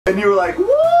And you were like, woo!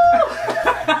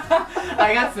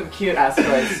 I got some cute ass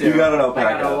toys too. You got an alpaca.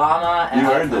 I got a llama. And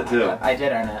you earned it too. I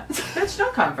did earn it. Bitch,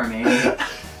 don't come for me.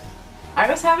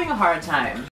 I was having a hard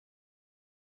time.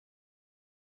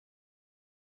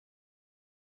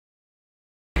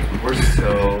 We're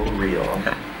so real.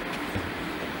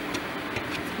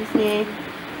 Excuse me.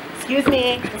 Excuse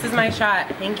me. This is my shot.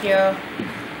 Thank you.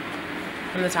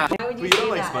 From the top. But you don't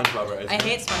like SpongeBob, right? I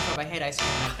hate SpongeBob. I hate ice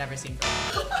cream. I've never seen it.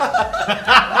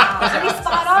 Wow, pretty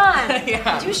spot on.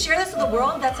 Yeah. Would you share this with the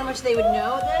world? That's how much they would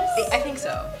know this? I think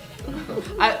so.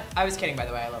 I was kidding, by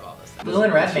the way. I love all this stuff. Blue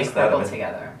and red It's make just that purple of it.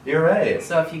 together. You're right.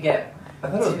 So if you get... I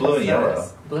thought it was blue and yellow.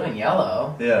 Blue and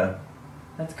yellow? Yeah.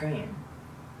 That's green.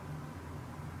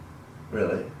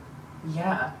 Really?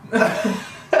 Yeah.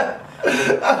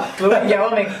 Blue and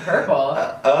yellow make purple.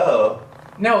 Oh.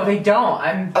 No, they don't.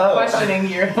 I'm questioning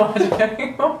your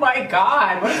logic. Oh my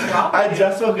god, what is wrong with I you?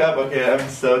 just woke up, okay? I'm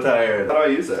so tired. How do I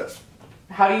use it?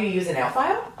 How do you use a nail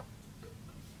file?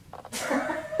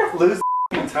 Lose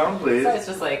tongue, please. So it's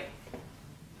just like,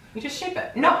 you just shape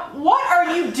it. No, what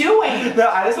are you doing? No,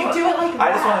 I just You want, do it like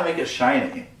I just that. want to make it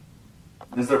shiny.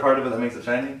 Is there part of it that makes it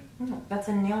shiny? No, that's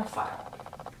a nail file.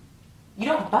 You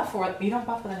don't buff with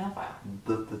a nail file.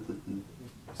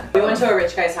 We went to a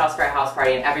rich guy's house for a house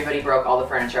party and everybody broke all the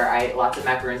furniture. I ate lots of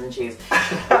macaroons and cheese. We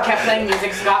kept playing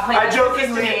music. Scott played That's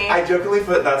Christmas to Me. I jokingly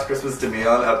put That's Christmas to Me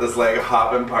on at this like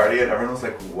hoppin' party and everyone was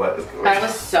like, what is going on? I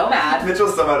was so mad. Mitch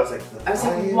was so mad. I was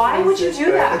like, why would you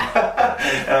do that?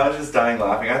 And I was just dying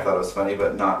laughing. I thought it was funny,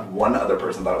 but not one other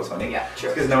person thought it was funny. Yeah,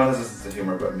 true. Because no one has a sense of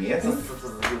humor but me. It's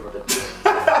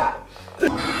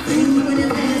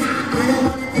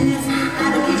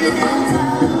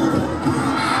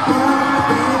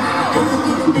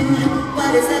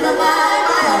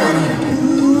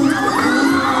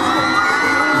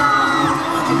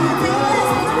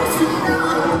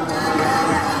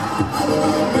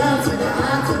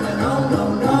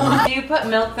Do you put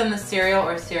milk in the cereal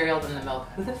or cereal in the milk?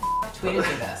 Who the f tweeted me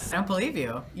this? I don't believe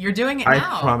you. You're doing it now. I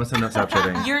promise I'm not stop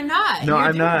chatting. You're not. No, You're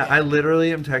I'm doing not. it. I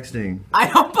literally am texting. I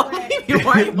don't believe you.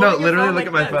 Why are you No, holding your literally phone look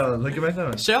at my like this? phone. Look at my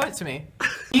phone. Show it to me.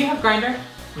 Do you have Grindr?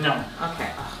 No.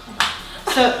 Okay.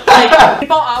 So, like,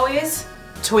 people always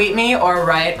tweet me or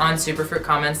write on Superfruit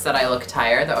comments that I look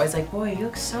tired. They're always like, boy, you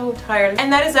look so tired.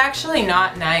 And that is actually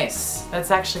not nice. That's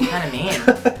actually kind of mean.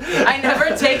 I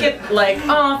never take it like,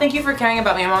 oh, thank you for caring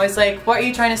about me. I'm always like, what are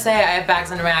you trying to say? I have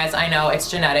bags under my eyes. I know,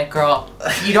 it's genetic, girl.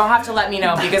 You don't have to let me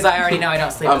know because I already know I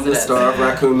don't sleep as it is. I'm the star of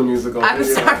Raccoon the Musical. I'm the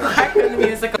star of Raccoon the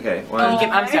Musical. Okay,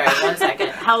 I'm sorry, 1 second.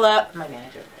 Hello, my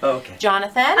manager. Okay.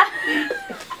 Jonathan?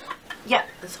 Yeah,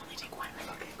 this only take 1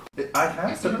 minute. I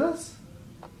have some of this?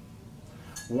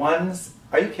 One's.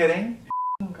 Are you kidding?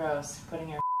 Gross. Putting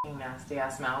your nasty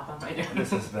ass mouth on my drink.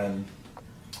 This has been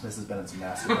in some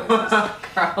nasty places.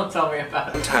 Carl, tell me about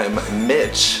it. One time,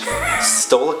 Mitch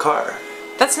stole a car.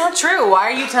 That's not true. Why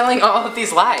are you telling all of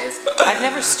these lies? I've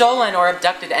never stolen or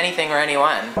abducted anything or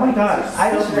anyone. Oh my god,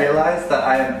 I just realized that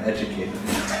I am educated.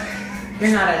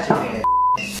 You're not educated.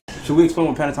 Should we explain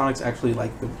what pentatonics actually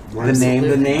like the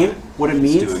name, what it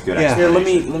means? do a good Here, let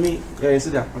me. Yeah,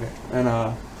 sit down. Okay, and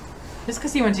Just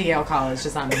because you went to Yale College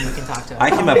does not mean you can talk to us.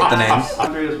 I came up with the name.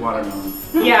 Andrea's watermelon.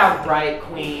 Yeah, right,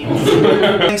 queen.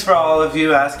 Thanks for all of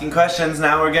you asking questions.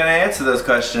 Now we're gonna answer those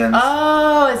questions.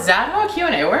 Oh, is that how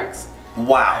Q&A works?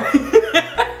 Wow.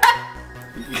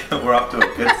 We're off to a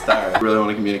good start. I really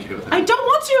want to communicate with him. I don't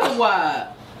want to.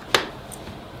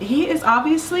 He is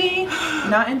obviously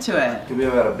not into it. Could be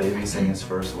about a baby saying his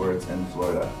first words in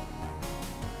Florida.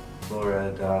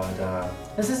 Florida.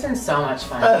 This has been so much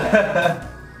fun.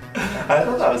 I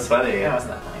thought that was funny. That was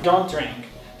not funny. Don't drink.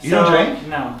 You don't drink?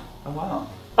 No. Oh wow.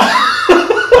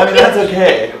 I mean, that's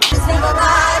okay.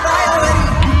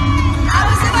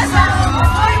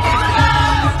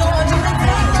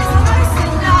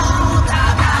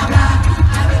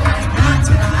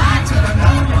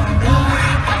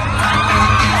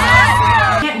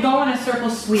 Can't go in a circle,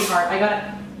 sweetheart. I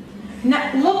gotta.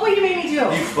 Look what you made me do.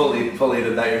 You fully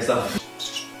did that yourself.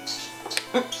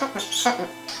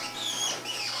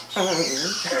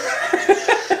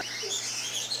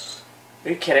 Are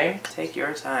you kidding? Take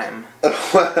your time.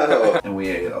 Wow. And we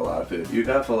ate a lot of food. You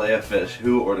got filet of fish.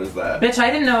 Who orders that? Bitch,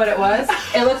 I didn't know what it was.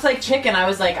 It looks like chicken. I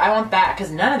was like, I want that,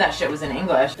 because none of that shit was in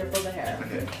English. Careful the hair.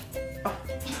 Okay.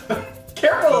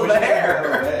 Careful of the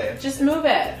hair. Just move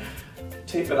it.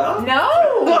 Tape it up?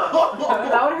 No!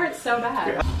 That would hurt so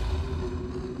bad.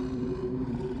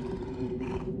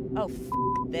 Oh, f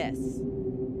this.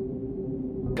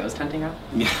 Ghost hunting app?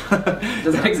 Yeah.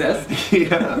 Does that exist?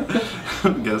 Yeah.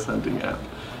 Ghost hunting app.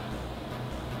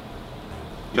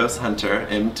 Ghost Hunter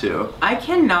M2. I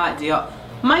cannot deal.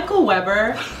 Michael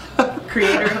Weber,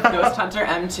 creator of Ghost Hunter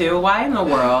M2, why in the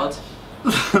world?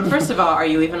 First of all, are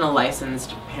you even a licensed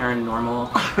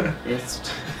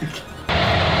paranormalist?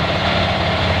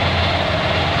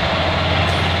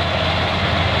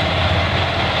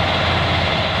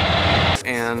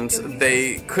 And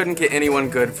they couldn't get anyone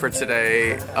good for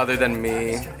today other than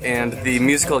me, and the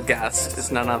musical guest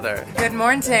is none other Good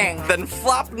morning. than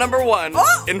flop number 1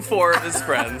 in 4 of his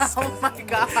friends. Oh my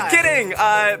god. Kidding!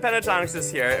 Pentatonics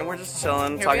is here, and we're just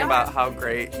chilling, Here talking we are. about how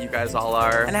great you guys all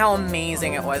are. And how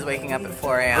amazing it was waking up at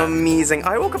 4 a.m. Amazing.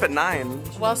 I woke up at 9.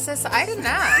 Well, sis, I didn't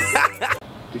ask.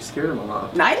 You scared him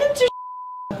off. I didn't do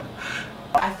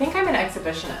I think I'm an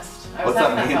exhibitionist. I was What's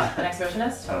that having mean? thought. An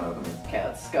exhibitionist? I don't know what that means. Okay,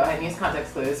 let's go ahead and use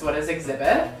context clues. What is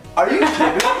exhibit? Are you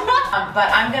kidding?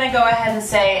 But I'm gonna go ahead and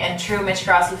say in true Mitch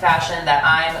Grassi fashion that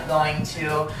I'm going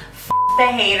to the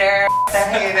hater.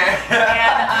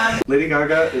 And Lady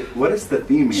Gaga, what is the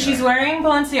theme here? she's wearing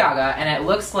Balenciaga and it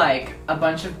looks like a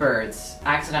bunch of birds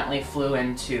accidentally flew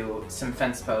into some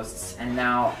fence posts and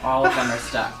now all of them are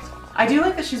stuck. I do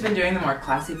like that she's been doing the more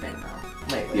classy thing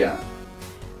though, lately. Yeah.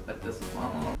 But this is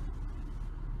one.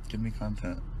 Give me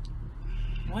content.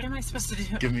 What am I supposed to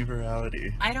do? Give me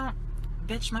virality. I don't,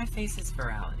 bitch, my face is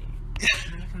virality.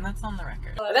 And that's on the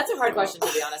record. That's a hard question,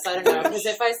 to be honest. I don't know. Because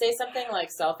if I say something like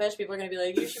selfish, people are going to be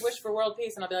like, you should wish for world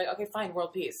peace. And I'll be like, okay, fine,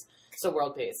 world peace. So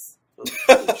world peace.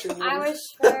 I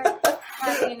wish for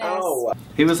happiness. Oh.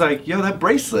 He was like, yo, that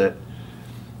bracelet.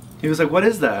 He was like, what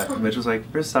is that? And Mitch was like,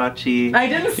 Versace. I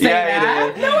didn't say Yeah,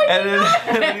 that. he did. No, and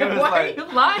then he was Why like, are you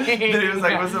lying? Then he was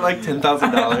like, was it like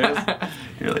 $10,000?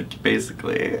 You're like,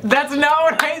 basically. That's not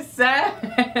what I said.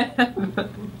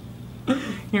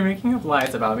 You're making up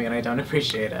lies about me and I don't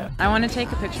appreciate it. I want to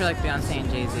take a picture like Beyonce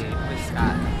and Jay-Z with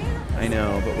Scott. I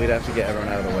know, but we'd have to get everyone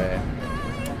out of the way.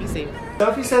 Easy.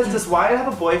 Sophie says, does Wyatt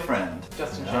have a boyfriend?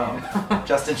 Justin Shane. Oh.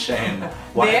 Justin Shane.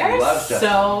 Wyatt They're loves Justin.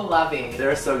 so lovey.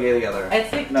 They're so gay together.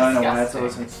 It's like no, disgusting. Wyatt's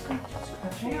always like,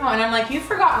 I know, and I'm like, you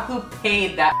forgot who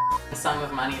paid that sum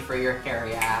of money for your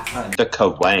hairy ass. The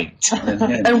co-wanked.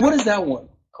 And what is that one?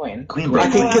 Queen.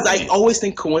 Because I always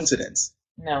think coincidence.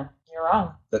 No, you're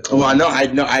wrong. Well, I know.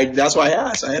 That's why I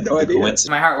asked. I had no idea.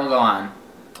 My heart will go on.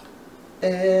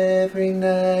 every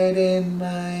night in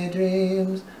my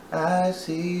dreams, I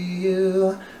see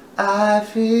you, I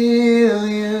feel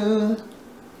you.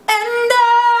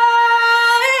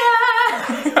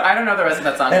 I don't know the rest of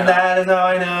that song. And that is how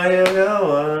I know you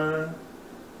go on.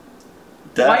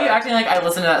 Why are you acting like I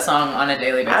listen to that song on a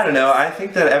daily basis? I don't know. I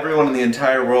think that everyone in the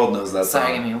entire world knows that song.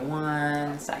 Sorry, give me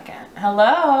 1 second.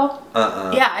 Hello?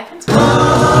 Yeah, I can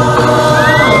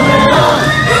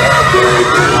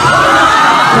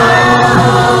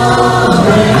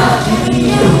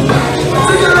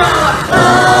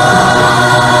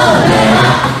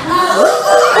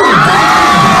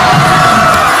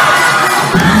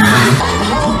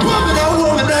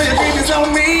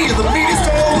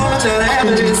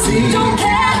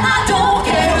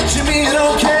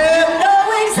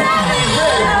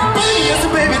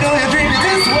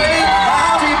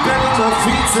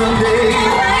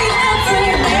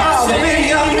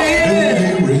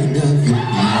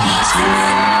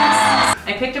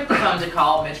I picked up the phone to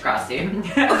call Mitch Grassi,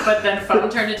 but then phone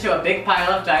turned into a big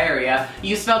pile of diarrhea.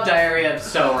 You spelled diarrhea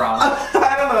so wrong.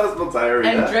 I don't know how to spell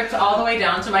diarrhea. And dripped all the way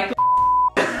down to my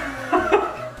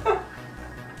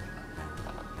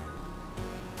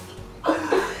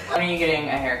When are you getting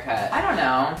a haircut? I don't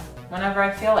know. Whenever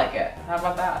I feel like it. How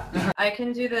about that? I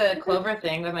can do the clover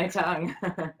thing with my tongue.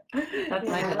 That's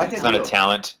my It's not a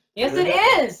talent. Yes, it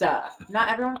is! Not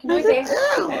everyone can do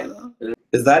it.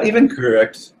 Is that even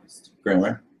correct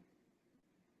grammar?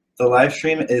 The live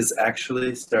stream is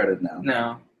actually started now.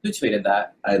 No. Who tweeted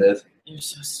that? I did. You're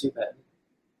so stupid.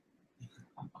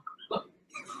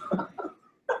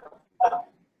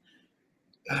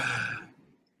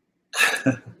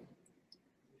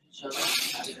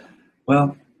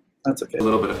 Well, that's okay. A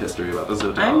little bit of history about this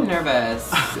hotel. I'm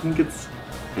nervous. I think it's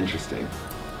interesting.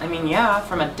 I mean, yeah,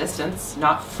 from a distance,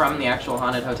 not from the actual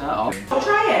haunted hotel. Don't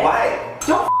try it. Why?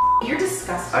 Don't. You're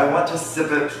disgusting. I want to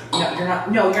sip it. No, you're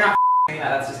not. No, you're not.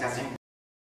 That's disgusting.